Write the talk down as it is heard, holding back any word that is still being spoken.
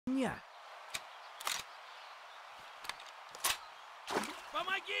меня!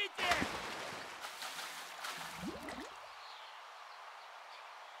 Помогите!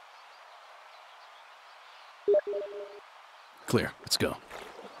 Clear. Let's go.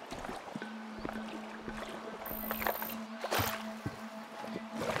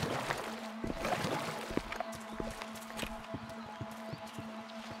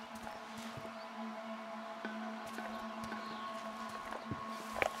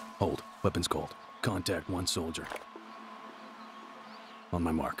 Hold. Weapons cold. Contact one soldier. On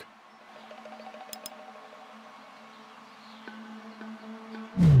my mark.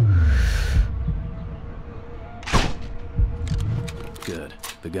 Good.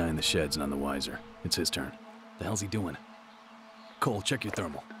 The guy in the shed's none the wiser. It's his turn. The hell's he doing? Cole, check your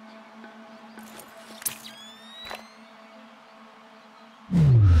thermal.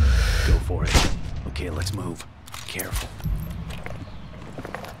 Go for it. Okay, let's move. Careful.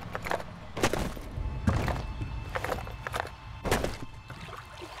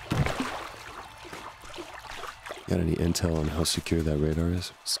 Got any intel on how secure that radar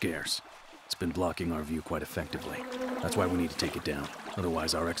is? Scarce. It's been blocking our view quite effectively. That's why we need to take it down.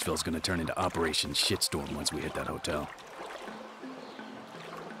 Otherwise, our exfil's gonna turn into Operation Shitstorm once we hit that hotel.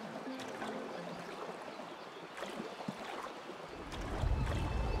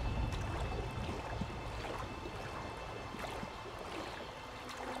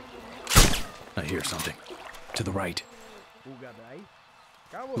 I hear something. To the right.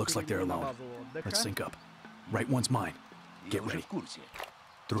 Looks like they're alone. Let's sync up. Right one's mine. Get ready.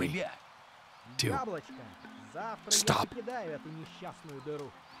 3, 2. Stop.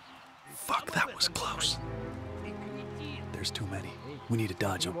 Fuck, that was close. There's too many. We need to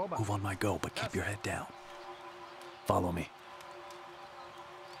dodge them. Move on my go, but keep your head down. Follow me.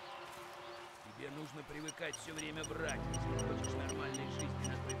 Тебе нужно привыкать все время врать, если хочешь нормальной жизни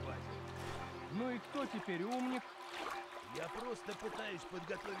на той базе. Ну и кто теперь умник? Я просто пытаюсь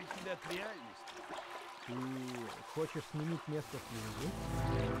подготовить тебя к реальности. Ты хочешь сменить место службы?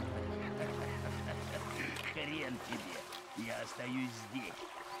 Хрен тебе. Я остаюсь здесь.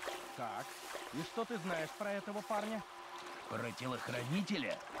 Так, и что ты знаешь про этого парня? Про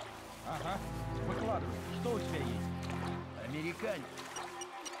телохранителя? Ага, выкладывай, что у тебя есть? Американец.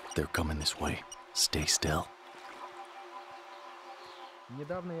 They're coming this way. Stay still.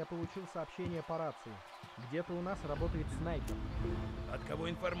 Недавно я получил сообщение по рации. Где-то у нас работает снайпер. От кого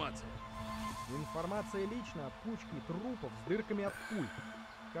информация? Информация лично от кучки трупов с дырками от пуль.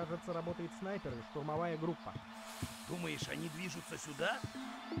 Кажется, работает снайпер и штурмовая группа. Думаешь, они движутся сюда?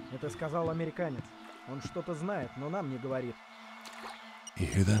 Это сказал американец. Он что-то знает, но нам не говорит. You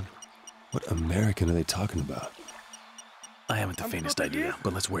hear that? What American are they talking about? I haven't the faintest idea,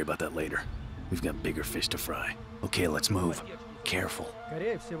 but let's worry about that later. We've got bigger fish to fry. Okay, let's move. Careful.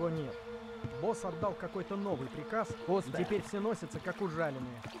 Скорее всего, нет. Босс отдал какой-то новый приказ, и теперь все носятся, как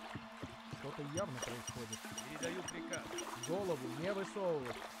ужаленные. Что-то явно происходит. Передаю приказ. Голову не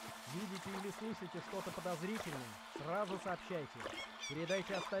высовывать. Видите или слышите что-то подозрительное, сразу сообщайте.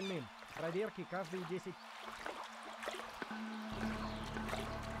 Передайте остальным. Проверки каждые 10...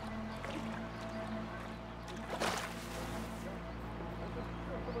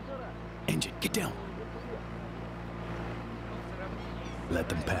 Engine, get down. Let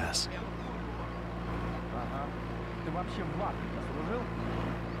them pass. Ага. Ты вообще в Африке служил?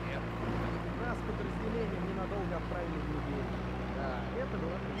 Нет. Нас подразделением ненадолго отправили в Нигерию. Да, это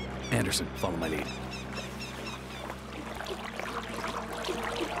было приятно. Anderson, follow my lead.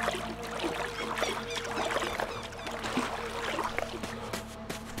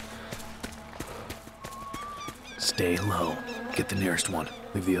 Stay low. Get the nearest one.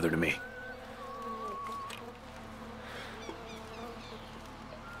 Leave the other to me.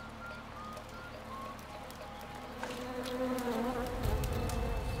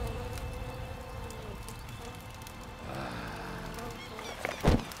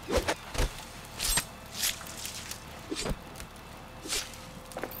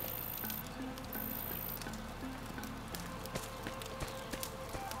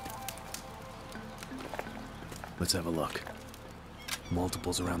 Let's have a look.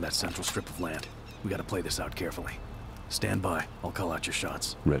 Multiples around that central strip of land. We gotta play this out carefully. Stand by. I'll call out your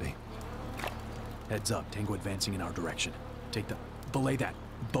shots. Ready. Heads up. Tango advancing in our direction. Take the... Belay that.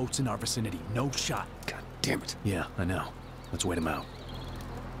 Boats in our vicinity. No shot. God damn it. Yeah, I know. Let's wait him out.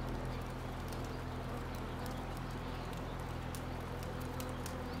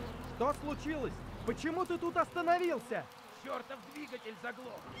 Что случилось? Почему ты тут остановился? Чертов двигатель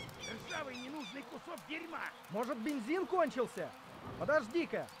заглох! Ржавый ненужный кусок дерьма! Может, бензин кончился?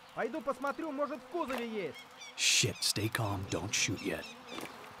 Подожди-ка, пойду посмотрю, может, в кузове есть. Shit, stay calm. Don't shoot yet.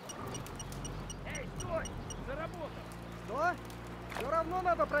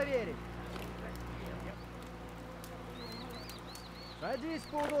 Дай-ка проверить. Садись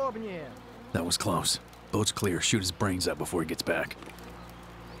поудобнее. That was close. Boat's clear. Shoot his brains out before he gets back.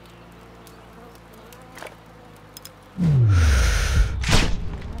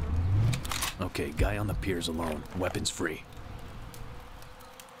 Okay, guy on the pier's alone. Weapons free.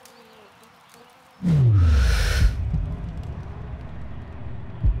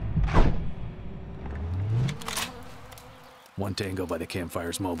 One tango by the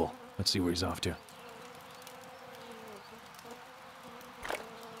campfire's mobile. Let's see where he's off to.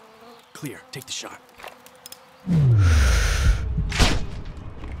 Clear. Take the shot.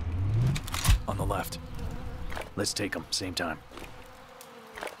 On the left. Let's take him. Same time.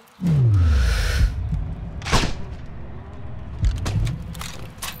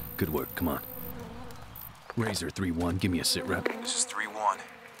 Good work. Come on. Razor 3-1. Give me a sit rep. This is 3-1.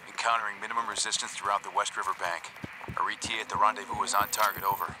 Encountering minimum resistance throughout the West River Bank. Our ETA at the rendezvous is on target,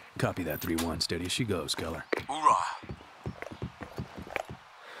 over. Copy that 3-1. Steady as she goes, Keller. Hoorah!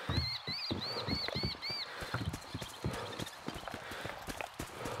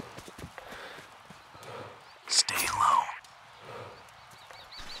 Stay low.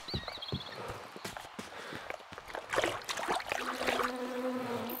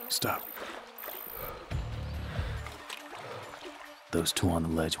 Stop. Those two on the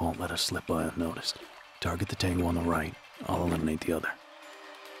ledge won't let us slip by unnoticed. Target the tango on the right. I'll eliminate the other.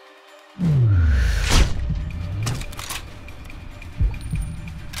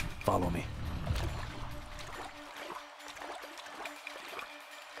 Follow me.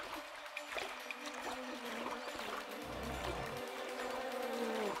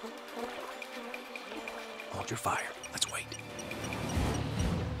 Hold your fire. Let's wait.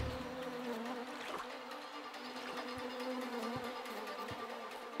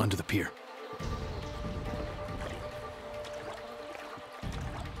 Under the pier.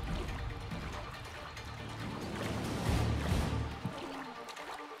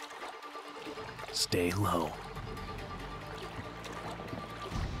 Stay low.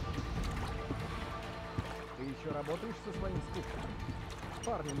 Ты еще работаешь со своим скупом? С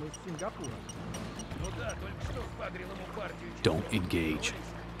парнем из Сингапура. Ну да, только что впагрил ему партию. Don't engage.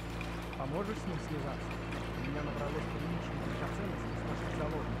 Поможешь с ним связаться? У меня набралось приличных драгоценностей с наших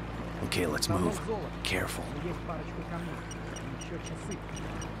заложников. Okay, let's move. Careful. У меня есть парочку камней. И еще часы.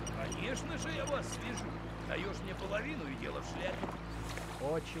 Конечно же я вас свяжу. Даешь мне половину и дело в шляпе.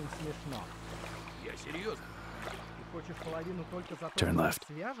 Очень смешно. Я серьезно. Ты хочешь половину только за то, Turn что left.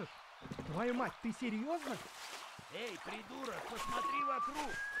 свяжешь? Твою мать, ты серьезно? Эй, придурок, посмотри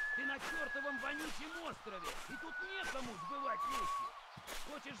вокруг. Ты на чертовом вонючем острове. И тут некому сбывать вещи.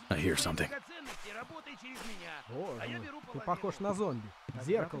 Хочешь I hear сбыть something. драгоценности, работай через меня. Боже А я мой, беру ты половину. похож на зомби. В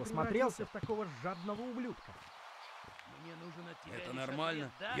зеркало смотрелся в такого жадного ублюдка. Мне нужен от тебя Это лишь нормально?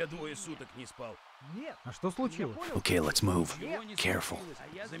 ответ, да Я или 2 нет. суток не спал. Нет. А что случилось? Okay, let's move. Ничего не Careful. случилось.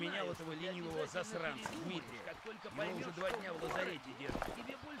 А я Заменял знаю, этого я ленивого обязательно засранца, передумаю, Дмитрия. Как только Его поймешь, уже 2 что дня в он лазарете держат.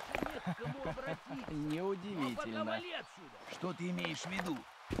 тебе больше нет к кому обратиться. Ну, а пока Неудивительно. вали отсюда. Что ты имеешь в виду?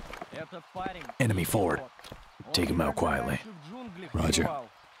 Этот парень... Enemy forward. Он Take him out никогда quietly. раньше в джунглях Roger. не бывал.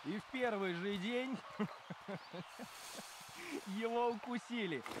 И в первый же день его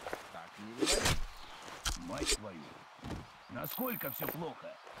укусили. Так не говори. Мать твою. Насколько все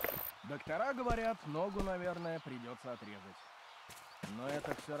плохо? Доктора говорят, ногу, наверное, придется отрезать. Но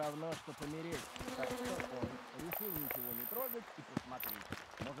это все равно, что помереть. Так что он решил ничего не трогать и посмотреть.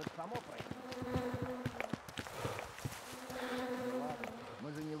 Может, само пройти. Ну ладно,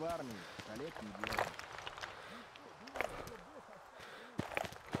 мы же не в армии, коллег не делаем.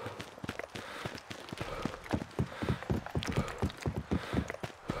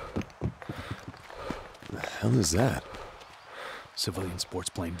 The hell is that? Civilian sports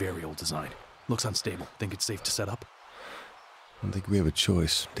plane, very old design. Looks unstable. Think it's safe to set up? I don't think we have a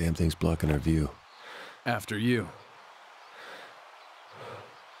choice. Damn thing's blocking our view. After you.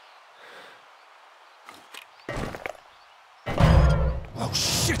 Oh,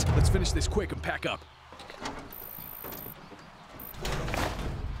 shit! Let's finish this quick and pack up.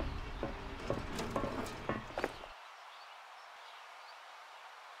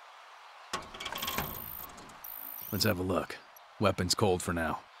 Let's have a look. Weapons cold for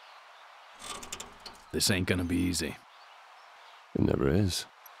now. This ain't gonna be easy. It never is.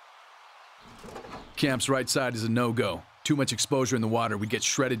 Camp's right side is a no-go. Too much exposure in the water, we'd get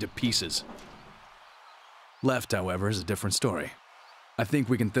shredded to pieces. Left, however, is a different story. I think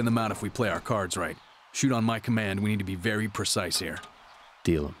we can thin them out if we play our cards right. Shoot on my command, we need to be very precise here.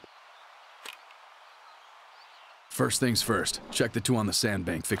 Deal him. First things first, check the two on the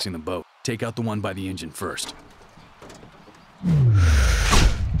sandbank fixing the boat. Take out the one by the engine first.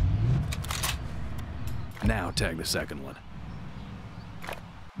 Now tag the second one.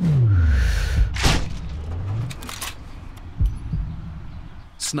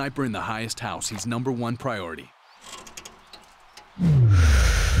 Sniper in the highest house. He's #1 priority.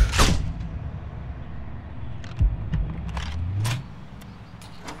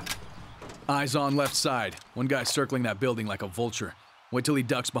 Eyes on left side. One guy circling that building like a vulture. Wait till he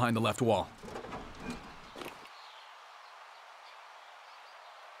ducks behind the left wall.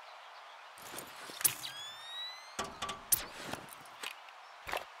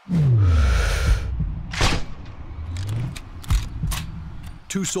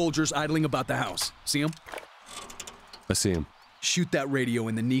 Two soldiers idling about the house. See them? I see him. Shoot that radio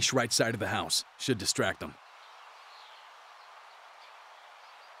in the niche right side of the house. Should distract them.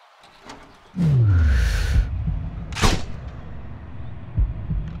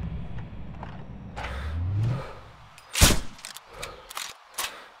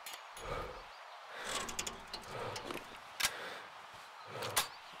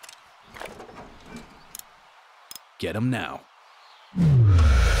 Get him now.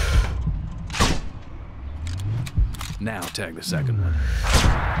 Now tag the second one.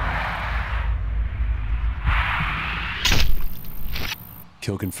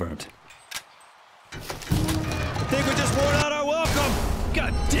 Kill confirmed. Think we just wore out our welcome!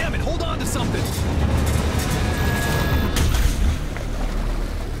 God damn it, hold on to something!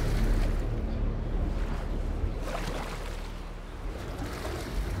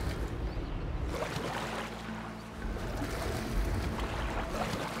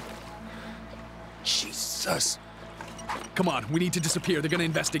 Jesus. Come on, we need to disappear. They're gonna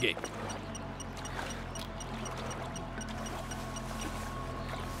investigate.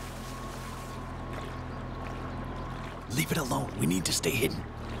 Leave it alone. We need to stay hidden.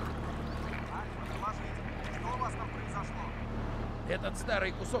 Этот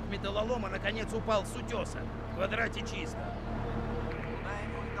старый кусок металлолома наконец упал с утеса. В квадрате чисто.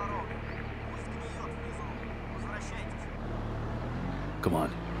 Come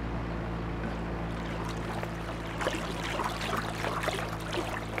on.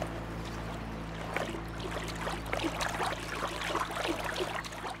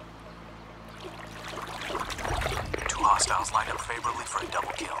 Two hostiles lined up favorably for a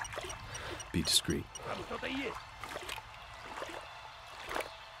double kill. Be discreet. Там кто-то есть.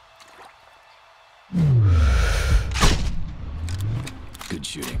 Good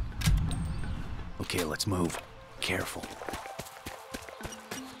shooting. Okay, let's move. Careful.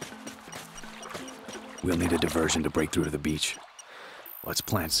 We'll need a diversion to break through to the beach. Let's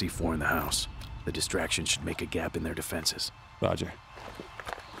plant C4 in the house. The distraction should make a gap in their defenses. Roger.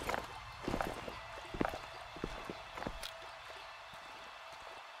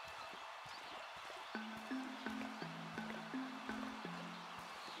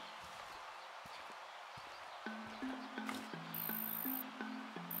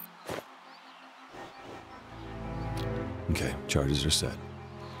 Okay, charges are set.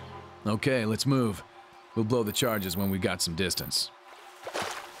 Okay, let's move. We'll blow the charges when we got some distance.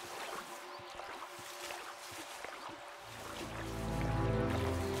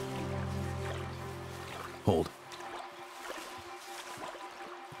 Hold.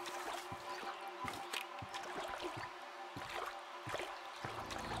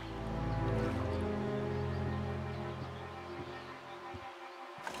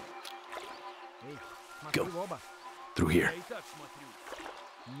 Эй, Go. смотри в оба. Through here. Я и так смотрю.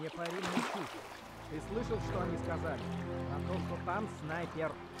 Не пари, не чушь. Ты слышал, что они сказали? О том, что там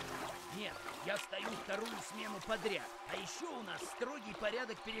снайпер. Нет, я стою вторую смену подряд. А еще у нас строгий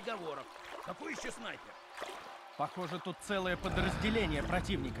порядок переговоров. Какой еще снайпер? Похоже, тут целое подразделение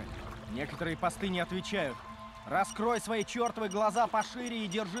противника. Некоторые посты не отвечают. Раскрой свои чертовы глаза пошире и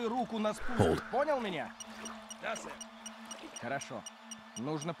держи руку на спуске. Hold. Понял меня? Да, сэр. Хорошо.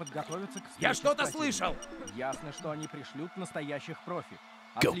 Нужно подготовиться к встрече Я с что-то противником. слышал. Ясно, что они пришлют настоящих профи.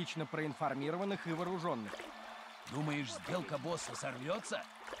 Go. Отлично проинформированных и вооруженных. Думаешь, сделка босса сорвется?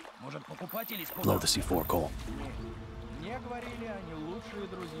 Может, покупатели Blow the C4, Cole. Мне говорили, они лучшие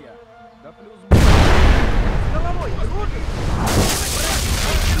друзья. Да плюс... Головой,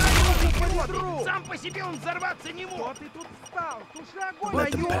 Сам по себе он взорваться не Что мог. ты тут встал? Туши огонь!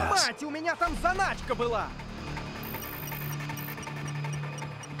 Let them Твою pass. мать, у меня там заначка была!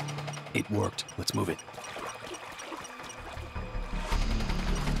 It worked. Let's move it.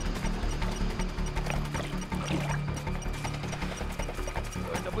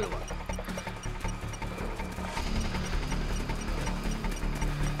 Что это было?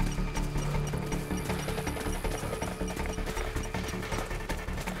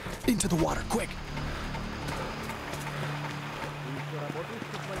 Into the water, quick! Ты еще работаешь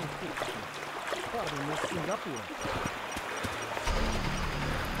со своим спутником? парнем из Сингапура.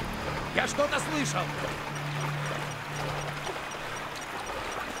 Я что-то слышал!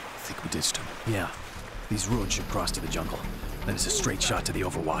 I think we ditched him. Yeah. These roads should cross to the jungle. Then it's a straight shot to the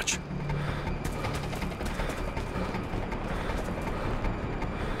Overwatch.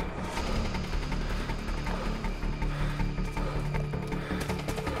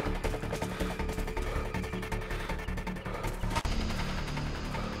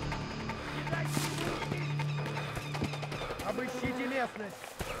 Обыщите местность.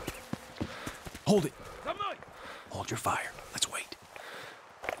 Hold it. За мной! Hold your fire. Let's wait.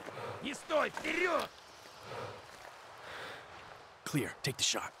 Не стой! Вперед! Clear. Take the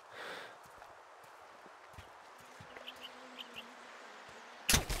shot.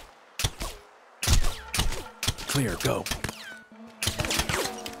 Clear. Go.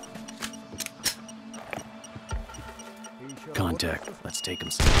 Ты еще Contact. работаешь? Let's take him.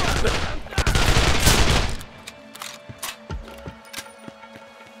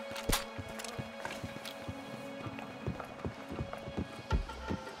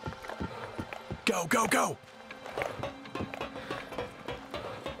 Go, go, go!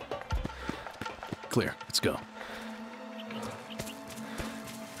 Clear. Let's go.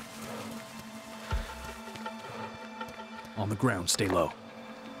 On the ground, stay low.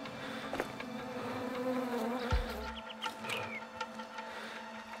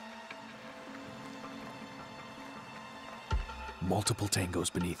 Multiple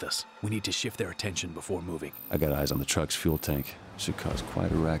tangos beneath us. We need to shift their attention before moving. I got eyes on the truck's fuel tank. Should cause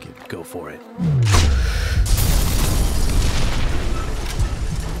quite a racket. Go for it.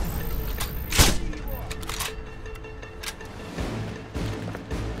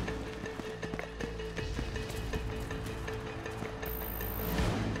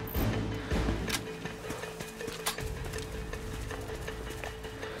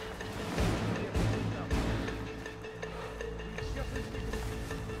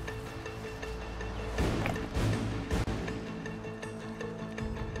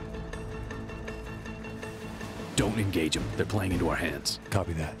 Don't engage them. They're playing into our hands.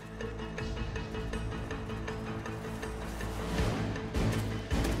 Copy that.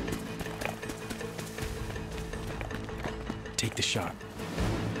 Take the shot.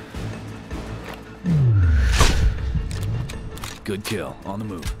 Good kill. On the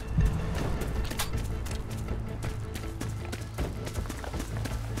move.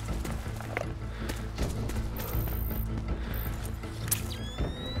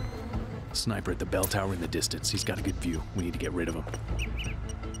 Sniper at the bell tower in the distance. He's got a good view. We need to get rid of him.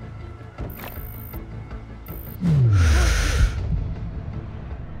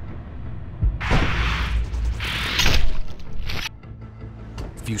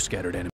 Few scattered enemies.